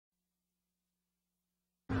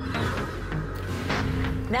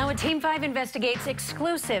Now a Team 5 investigates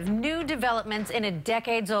exclusive new developments in a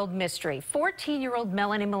decades-old mystery. 14-year-old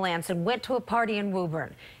Melanie Melanson went to a party in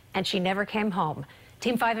Woburn, and she never came home.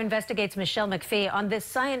 Team 5 investigates Michelle McPhee on this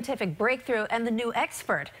scientific breakthrough and the new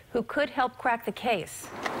expert who could help crack the case.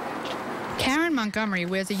 Karen Montgomery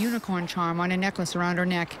wears a unicorn charm on a necklace around her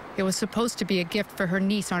neck. It was supposed to be a gift for her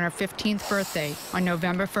niece on her 15th birthday on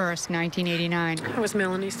November 1st, 1989. It was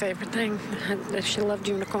Melanie's favorite thing. She loved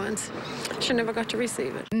unicorns. She never got to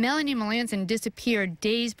receive it. Melanie Melanson disappeared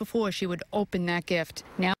days before she would open that gift.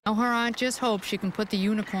 Now her aunt just hopes she can put the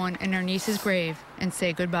unicorn in her niece's grave and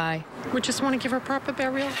say goodbye. We just want to give her proper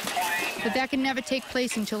burial. But that can never take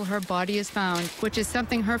place until her body is found, which is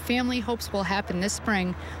something her family hopes will happen this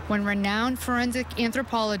spring when renowned forensic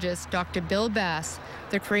anthropologist Dr. Bill Bass,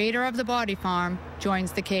 the creator of the Body Farm,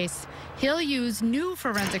 joins the case. He'll use new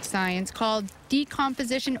forensic science called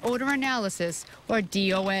decomposition odor analysis, or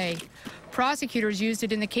DOA. Prosecutors used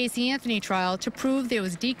it in the Casey Anthony trial to prove there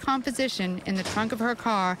was decomposition in the trunk of her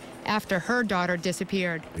car after her daughter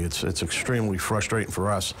disappeared. It's extremely frustrating for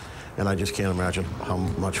us, and I just can't imagine how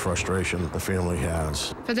much frustration the family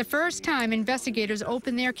has. For the first time, investigators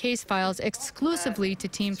opened their case files exclusively to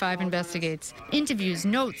Team 5 Investigates. Interviews,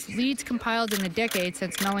 notes, leads compiled in the decade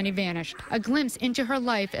since Melanie vanished. A glimpse into her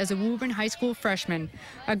life as a Woburn High School freshman.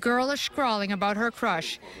 A girl is scrawling about her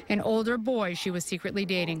crush, an older boy she was secretly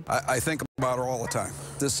dating. I think about her all the time.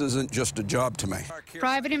 This isn't just a job to me.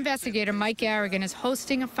 Private investigator Mike Garrigan is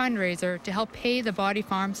hosting a fundraiser to help pay the Body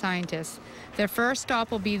Farm scientists. Their first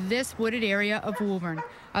stop will be this wooded area of Woburn,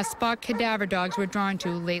 a spot cadaver dogs were drawn to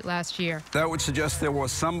late last year. That would suggest there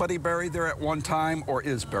was somebody buried there at one time or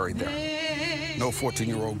is buried there. No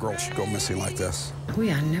 14-year-old girl should go missing like this.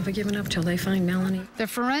 We are never giving up till they find Melanie. The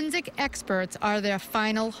forensic experts are their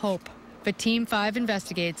final hope. For Team 5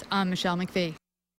 Investigates, I'm Michelle McPhee.